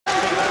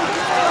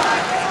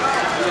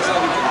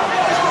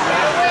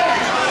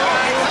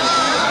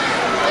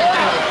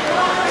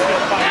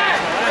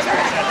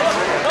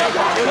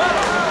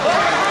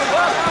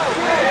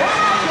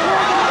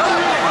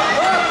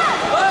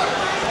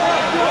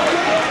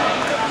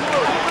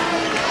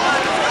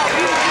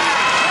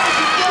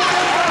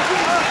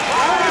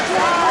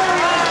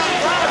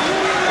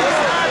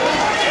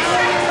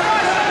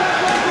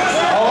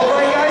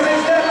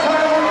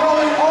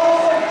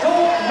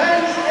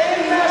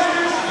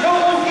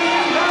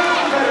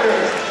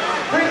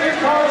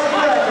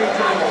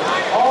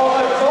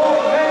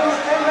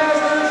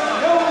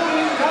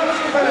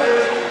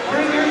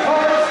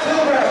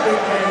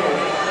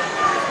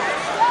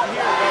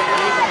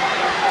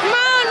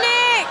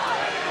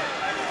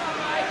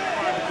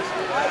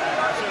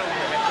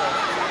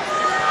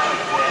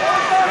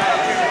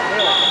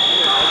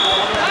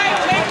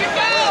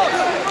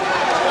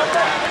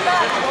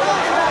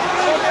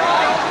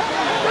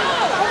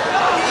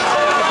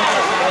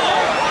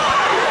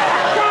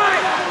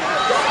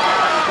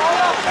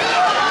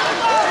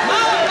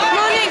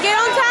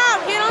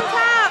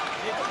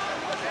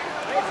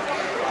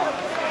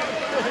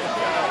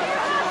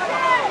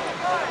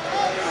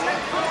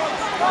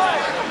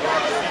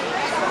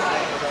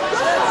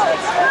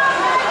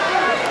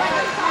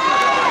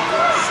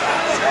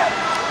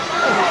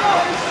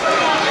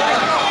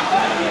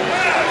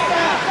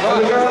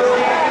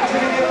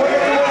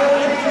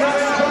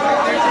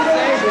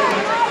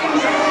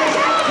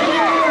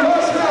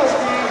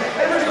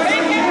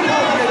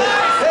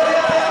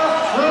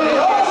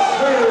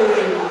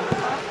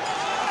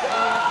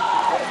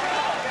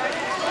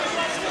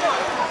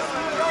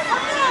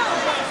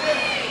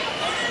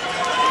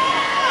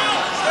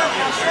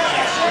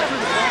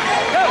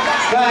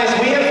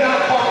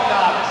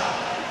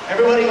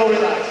everybody go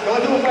relax. The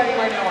only people fighting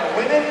right now are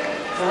women,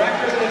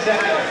 directors, and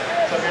executives.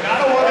 So if you're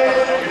not a woman,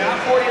 you're not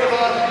 40 and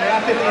above, you're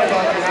not 50 and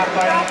above, you're not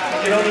fighting,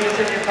 you don't need to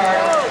turn your card.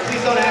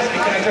 Please don't ask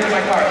me, can I turn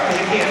my card? Because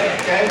you can't,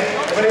 okay?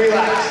 Everybody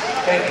relax.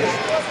 Thank you.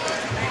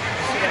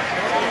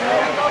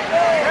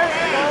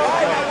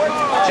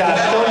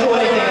 Josh, don't do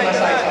anything unless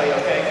I tell you,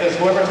 okay? Because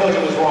whoever told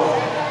you was wrong.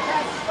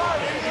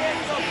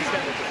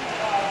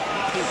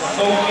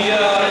 Sophia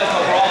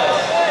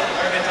Morales,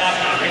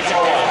 bring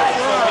forward.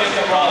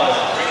 Sophia Morales,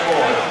 bring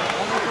forward.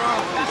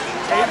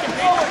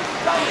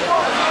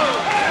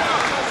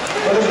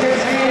 For the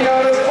kids being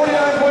known as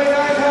 49.9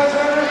 pounds,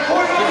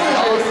 49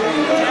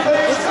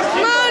 place.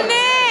 Come on,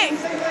 Nick!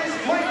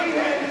 Mikey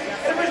Head,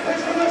 and first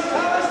place for the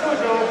Thomas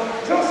Dojo,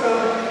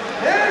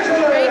 Joseph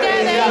Angela. There you go,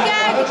 there you go.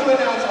 I'm going to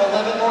announce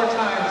 11 more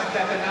times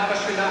that the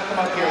novice should not come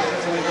up here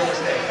since it was your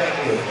mistake. Thank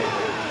you.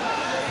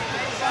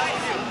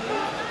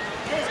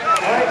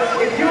 Alright,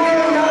 if you are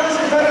a novice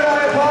competitor,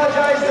 I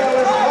apologize. That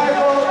was my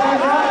fault. Do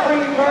not bring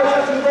your cards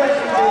up to the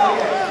wrestling table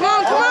yet.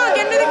 Come on,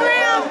 get into the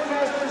ground.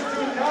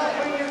 Do not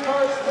bring your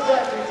cards to the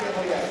wrestling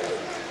table yet.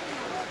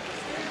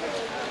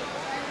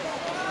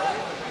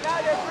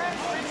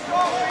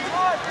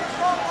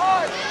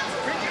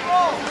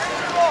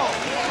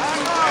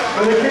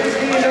 For the kids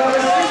being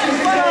novice,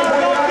 66